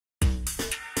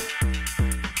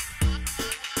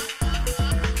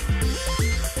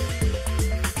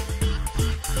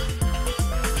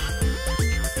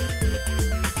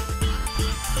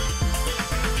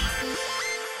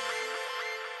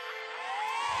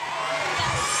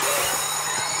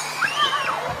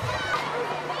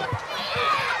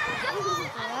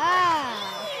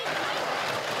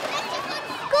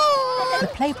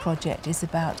play project is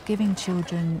about giving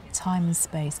children time and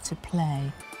space to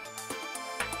play.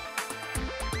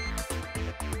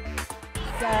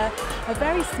 It's a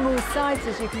very small size,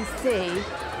 as you can see,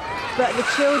 but the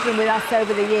children with us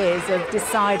over the years have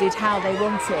decided how they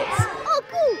want it. Oh,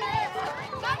 cool.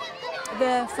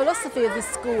 The philosophy of the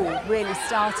school really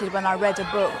started when I read a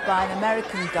book by an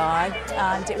American guy,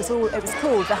 and it was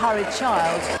called The Hurried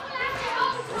Child.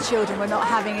 The children were not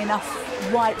having enough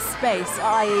white space,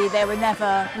 i.e. they were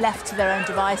never left to their own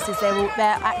devices, their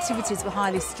activities were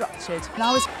highly structured. And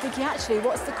I was thinking, actually,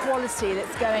 what's the quality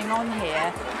that's going on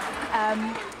here?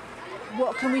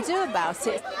 What can we do about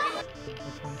it?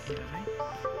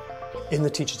 In the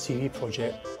Teacher CE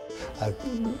project, I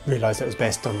realised it was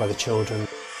best done by the children.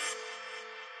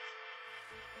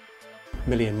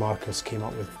 Millie and Marcus came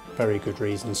up with very good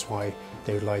reasons why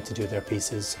they would like to do their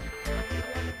pieces.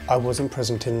 I wasn't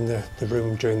present in the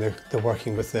room during the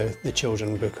working with the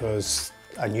children because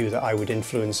I knew that I would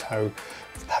influence how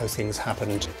things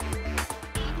happened.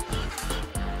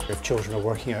 If children are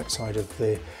working outside of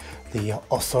the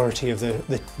authority of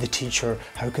the teacher,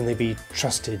 how can they be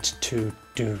trusted to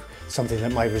do something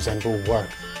that might resemble work?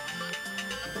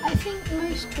 I think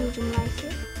most children like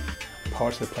it.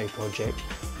 Part of the play project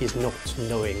is not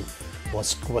knowing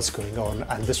what's going on,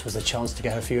 and this was a chance to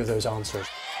get a few of those answers.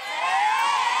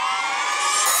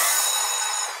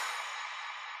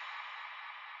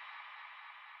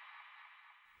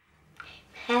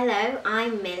 Hello,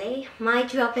 I'm Millie. My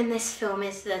job in this film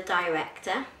is the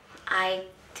director.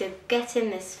 To get in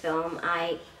this film,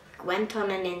 I went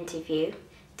on an interview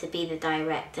to be the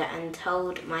director and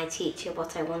told my teacher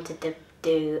what I wanted to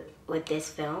do with this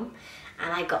film,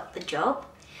 and I got the job.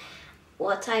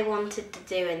 What I wanted to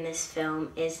do in this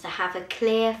film is to have a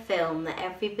clear film that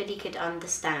everybody could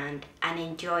understand and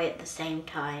enjoy at the same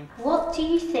time. What do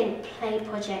you think Play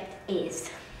Project is?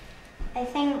 I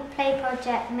think Play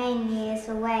Project mainly is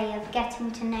a way of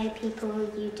getting to know people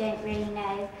who you don't really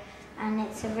know, and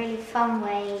it's a really fun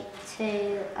way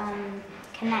to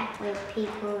connect with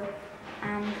people,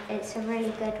 and it's a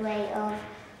really good way of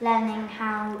learning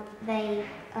how they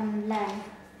learn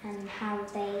and how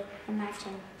they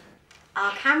imagine.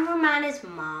 Our cameraman is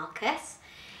Marcus.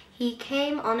 He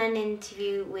came on an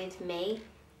interview with me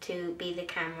to be the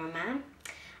cameraman,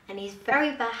 and he's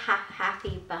very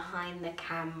happy behind the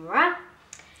camera.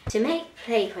 To make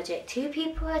Play Project, 2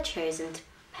 people are chosen to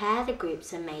prepare the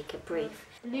groups and make a brief.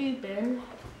 Lubin,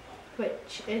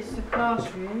 which is the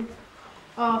classroom,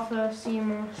 Arthur,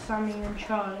 Seymour, Sammy and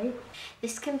Charlie.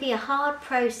 This can be a hard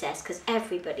process because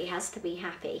everybody has to be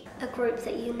happy. A group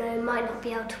that you know might not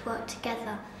be able to work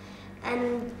together,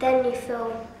 and then you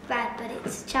feel bad, but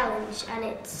it's a challenge and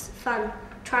it's fun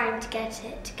trying to get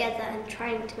it together and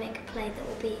trying to make a play that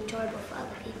will be enjoyable for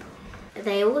other people.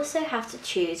 They also have to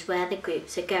choose where the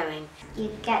groups are going.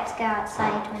 You get to go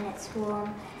outside when it's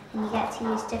warm, and you get to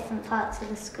use different parts of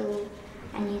the school,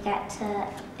 and you get to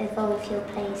evolve your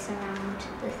plays around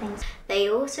the things. They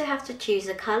also have to choose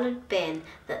a coloured bin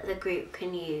that the group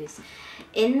can use.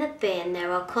 In the bin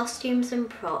there are costumes and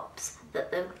props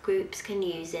that the groups can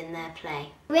use in their play.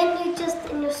 When you're just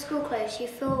in your school clothes, you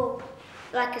feel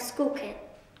like a school kid,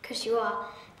 because you are,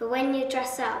 but when you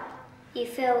dress up, you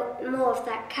feel more of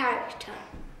that character,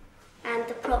 and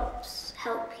the props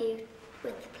help you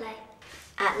with the play.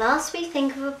 At last we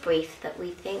think of a brief that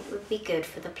we think would be good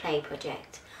for the play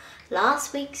project.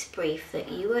 Last week's brief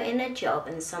that you were in a job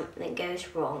and something goes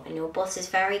wrong and your boss is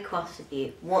very cross with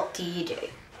you, what do you do?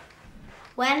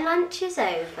 When lunch is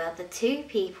over, the 2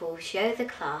 people show the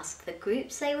class the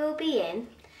groups they will be in,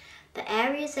 the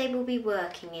areas they will be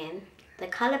working in, the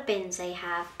colour bins they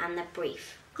have and the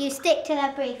brief. You stick to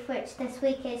that brief, which this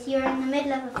week is you're in the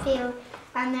middle of a field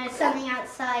and there's something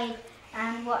outside,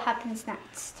 and what happens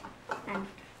next.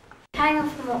 Carrying on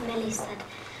from what Millie said,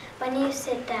 when you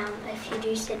sit down, if you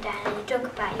do sit down and you talk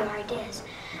about your ideas,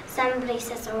 somebody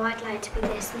says, oh, I'd like to be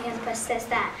this, and the other person says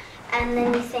that, and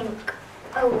then you think,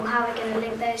 oh, well, how are we going to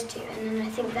link those two? And then I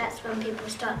think that's when people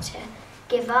start to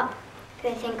give up.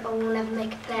 They think, oh, we'll never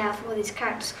make a play out of all these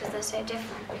characters because they're so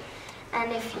different.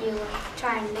 And if you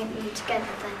try and link them together,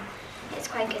 then it's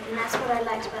quite good. And that's what I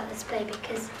liked about this play,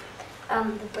 because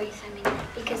the brief,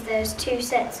 because there's 2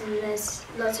 sets and there's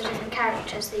lots of different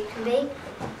characters that you can be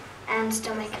and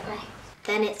still make a play.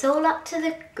 Then it's all up to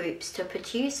the groups to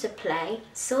produce a play,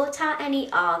 sort out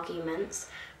any arguments,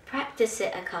 practice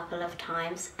it a couple of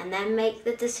times and then make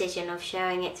the decision of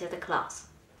showing it to the class.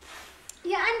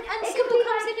 Yeah, and it could be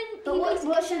but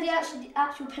what should the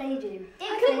actual play do? I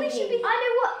know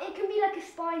what. It can be like a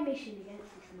spy mission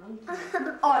against this monkey.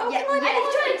 I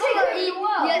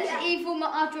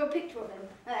drew a picture of him.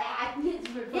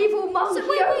 Evil monkey.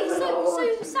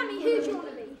 So Sammy, who do you want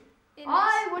to be?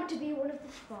 I want to be one of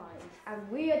the spies, and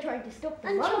we are trying to stop the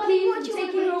And monkey Charlie, what do you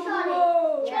taking want to over be? the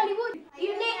world. Charlie, what?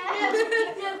 You no,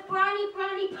 Brownie.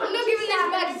 I'm not giving this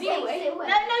magazine away. No,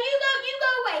 you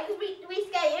go away because we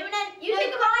scare you, and then you think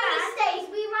Brownie stays.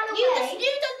 We run away.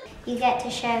 You get to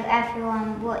show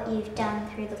everyone what you've done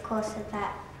through the course of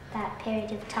that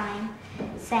period of time,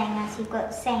 saying as you've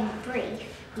got the same brief,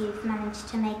 you've managed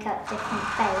to make up different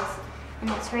plays, and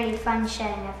it's really fun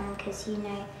showing everyone because you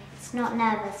know it's not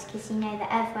nervous because you know that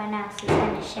everyone else is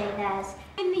going to show theirs.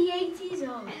 In the 80s,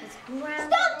 oh, it's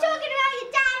grand. Stop talking about your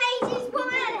damn 80s,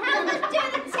 woman! Help us do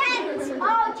the tent!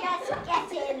 Oh, just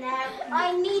get in there.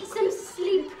 I need some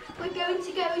sleep. We're going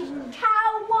to go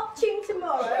cow watching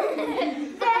tomorrow,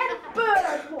 then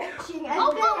bird watching, and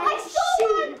I saw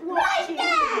sheep one right watching.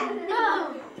 there! No,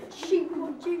 sheep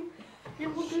watching.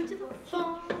 Then we'll go to the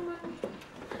farm.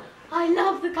 I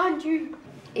love the country.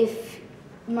 If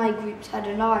my groups had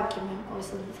an argument or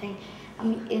something,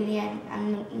 in the end,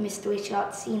 and Mr.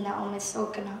 Wishart seen that on Miss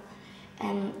Sorkina,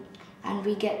 and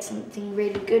we get something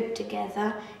really good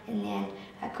together, in the end,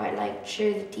 I quite like to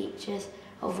show the teachers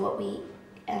of what we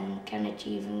can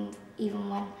achieve even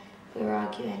when we're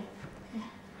arguing.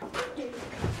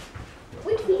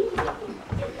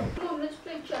 Come on, let's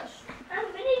play chess. We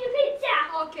need a pizza.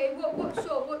 Okay,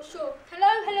 what sort?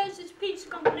 Hello, this is Pizza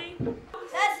Company.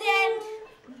 That's the end.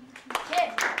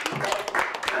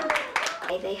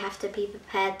 They have to be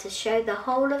prepared to show the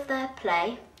whole of their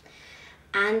play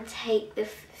and take the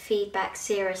feedback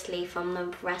seriously from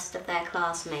the rest of their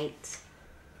classmates.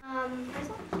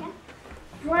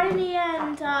 Riley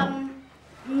and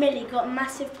Millie got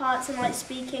massive parts and like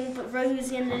speaking, but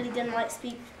Rosie and Lily didn't like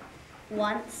speak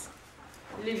once.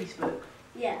 Lily spoke.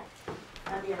 Yeah.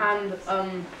 And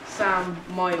Sam,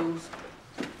 Miles,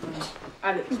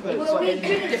 Alex spoke, Well, but we in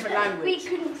couldn't- different language.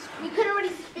 We couldn't really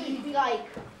speak. Like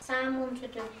Sam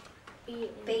wanted to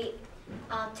be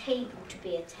our table to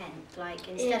be a tent, like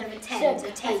instead of a tent,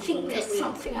 a table. I think there's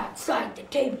something outside the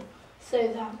table. So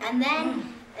that. And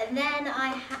then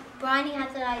Bryony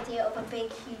had the idea of a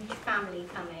big, huge family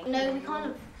coming. no, we kind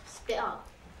of split up.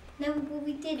 No, well,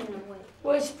 we did in a way.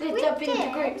 We're split We up into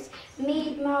did. groups.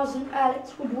 Me, Miles and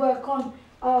Alex would work on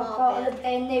our part of the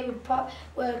play and they would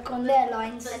work on their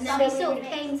lines. And then we sort of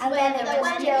came together. then it was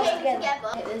when gelled we came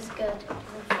together. It was good. It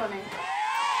was funny.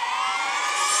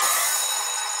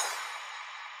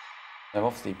 They're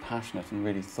obviously passionate and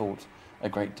really thought a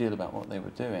great deal about what they were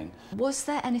doing. Was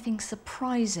there anything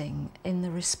surprising in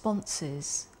the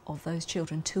responses of those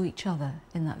children to each other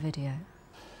in that video?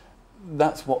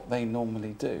 That's what they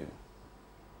normally do.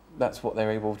 That's what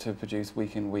they're able to produce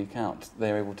week in, week out.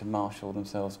 They're able to marshal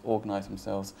themselves, organise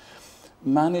themselves,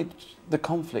 manage the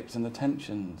conflicts and the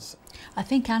tensions. I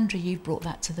think, Andrew, you've brought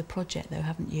that to the project though,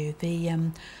 haven't you?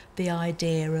 The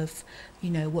idea of,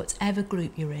 you know, whatever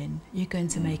group you're in, you're going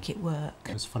to make it work.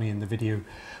 It's funny in the video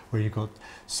where you got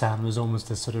Sam, there's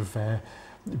almost a sort of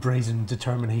brazen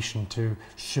determination to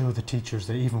show the teachers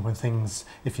that even when things,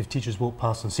 if your teachers walk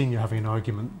past and seen you having an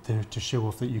argument, to show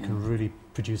off that you can really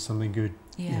produce something good,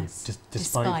 Yes. you know,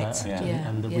 despite that, Yeah.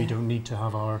 and that we don't need to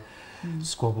have our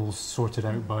squabbles sorted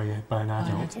out by an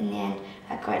adult. In the end,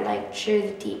 I quite like to show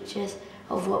the teachers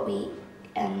of what we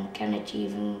can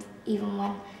achieve even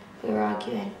when we're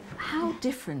arguing. How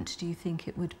different do you think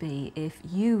it would be if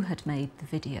you had made the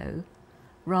video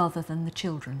rather than the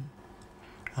children?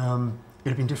 It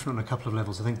would have been different on a couple of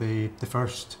levels. I think the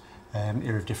first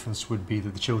area of difference would be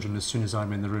that the children, as soon as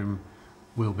I'm in the room,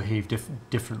 will behave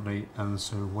differently, and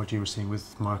so what you were seeing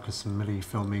with Marcus and Millie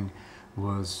filming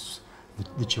was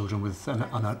the children with an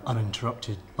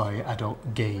uninterrupted by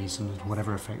adult gaze and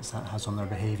whatever effects that has on their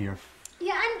behaviour.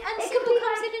 Yeah, and It could be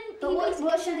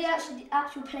what should the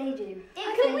actual play do?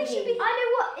 I know what.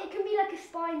 It can be like a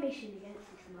spy mission against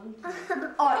this monkey.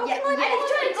 I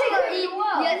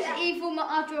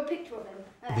drew a picture of him.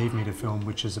 They've made a film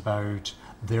which is about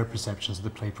their perceptions of the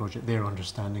play project, their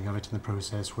understanding of it in the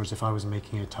process, whereas if I was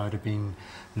making it, I would have been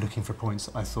looking for points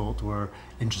that I thought were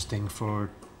interesting for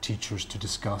teachers to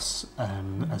discuss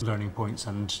as learning points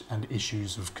and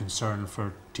issues of concern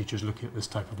for teachers looking at this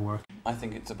type of work. I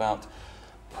think it's about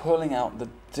pulling out the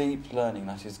deep learning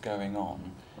that is going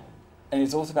on, and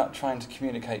it's also about trying to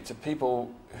communicate to people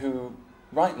who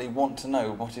rightly want to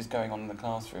know what is going on in the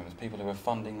classrooms, people who are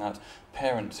funding that,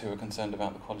 parents who are concerned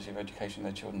about the quality of education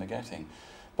their children are getting.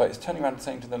 But it's turning around and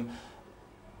saying to them,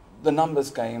 the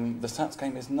numbers game, the stats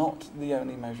game is not the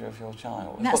only measure of your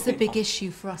child. And that's the big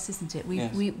issue for us, isn't it?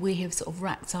 We have sort of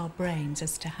racked our brains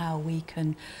as to how we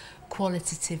can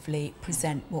qualitatively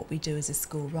present what we do as a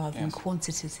school rather than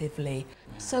quantitatively.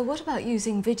 So what about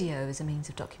using video as a means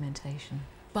of documentation?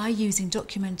 By using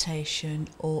documentation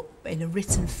or in a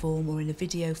written form or in a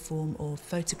video form or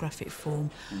photographic form,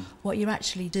 what you're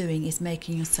actually doing is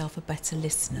making yourself a better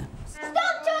listener. Stop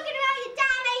talking about your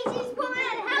damn 80s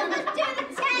woman! Help us do the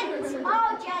tent!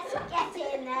 Oh, just get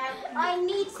in there. I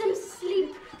need some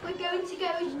sleep. We're going to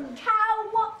go cow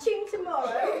watching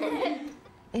tomorrow.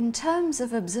 In terms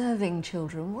of observing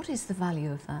children, what is the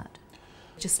value of that?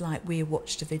 Just like we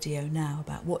watched a video now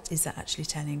about what is that actually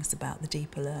telling us about the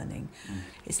deeper learning.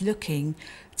 It's looking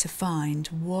to find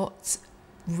what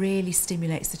really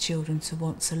stimulates the children to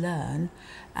want to learn,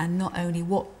 and not only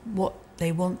what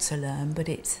they want to learn, but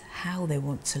it's how they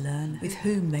want to learn, with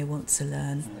whom they want to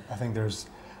learn. I think there's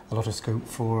a lot of scope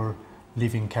for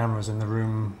leaving cameras in the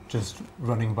room just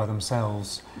running by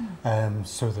themselves,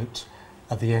 so that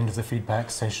at the end of the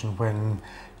feedback session, when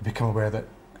you become aware that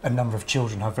a number of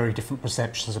children have very different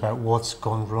perceptions about what's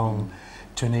gone wrong,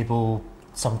 to enable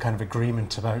some kind of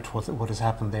agreement about what has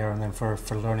happened there, and then for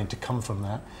learning to come from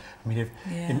that. I mean,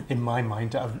 in my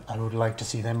mind, I would like to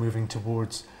see them moving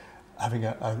towards having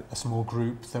a small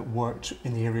group that worked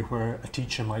in the area where a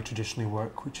teacher might traditionally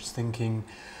work, which is thinking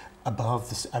above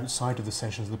this, outside of the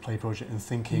sessions of the play project, and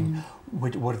thinking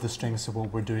what are the strengths of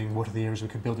what we're doing, what are the areas we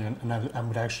could build in, and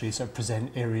would actually sort of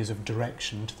present areas of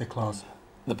direction to the class.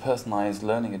 The personalised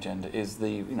learning agenda is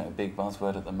the big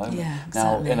buzzword at the moment. Yeah,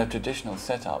 exactly. Now, in a traditional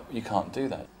setup, you can't do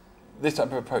that. This type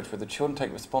of approach, where the children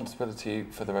take responsibility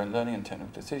for their own learning and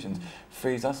technical decisions,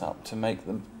 frees us up to make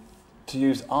them, to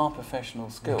use our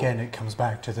professional skill. Again, it comes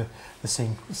back to the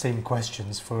same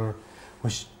questions for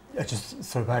which I just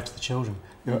throw back to the children.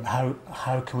 You know,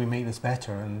 how can we make this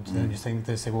better? And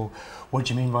they say, well, what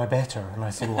do you mean by better? And I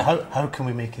say, well, how can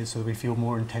we make it so that we feel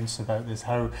more intense about this?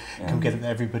 How can we get it that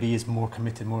everybody is more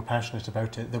committed, more passionate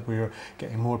about it, that we're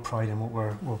getting more pride in what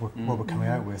we're coming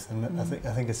out with? And I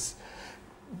think it's,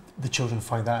 the children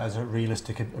find that as a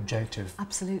realistic objective.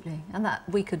 Absolutely, and that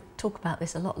we could talk about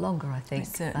this a lot longer, I think. We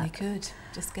certainly could.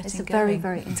 Just getting It's a going. very,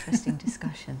 very interesting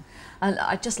discussion. And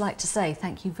I'd just like to say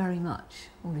thank you very much,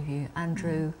 all of you,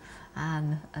 Andrew,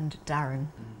 Anne and Darren.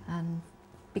 And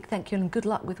big thank you and good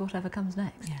luck with whatever comes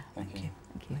next. Yeah, thank you.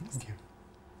 Thank you. Thank you.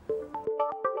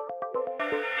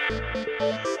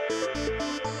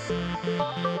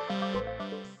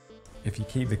 If you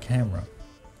keep the camera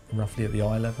roughly at the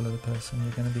eye level of the person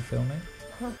you're going to be filming.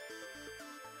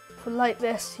 For like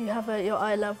this, you have it at your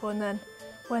eye level, and then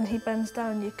when he bends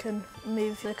down, you can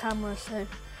move the camera, so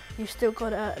you've still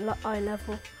got it at eye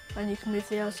level, and you can move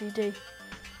the LCD.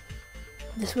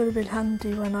 This would have been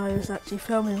handy when I was actually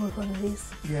filming with one of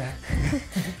these. Yeah.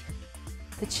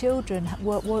 The children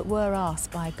were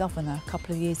asked by a governor a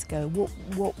couple of years ago,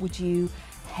 what would you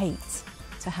hate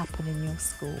to happen in your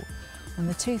school? And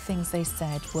the two things they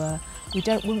said were, we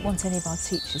wouldn't want any of our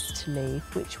teachers to leave,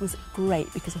 which was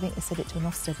great because I think they said it to an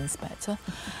Ofsted inspector.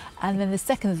 And then the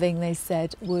second thing they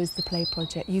said was the play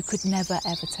project. You could never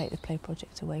ever take the play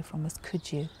project away from us,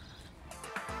 could you?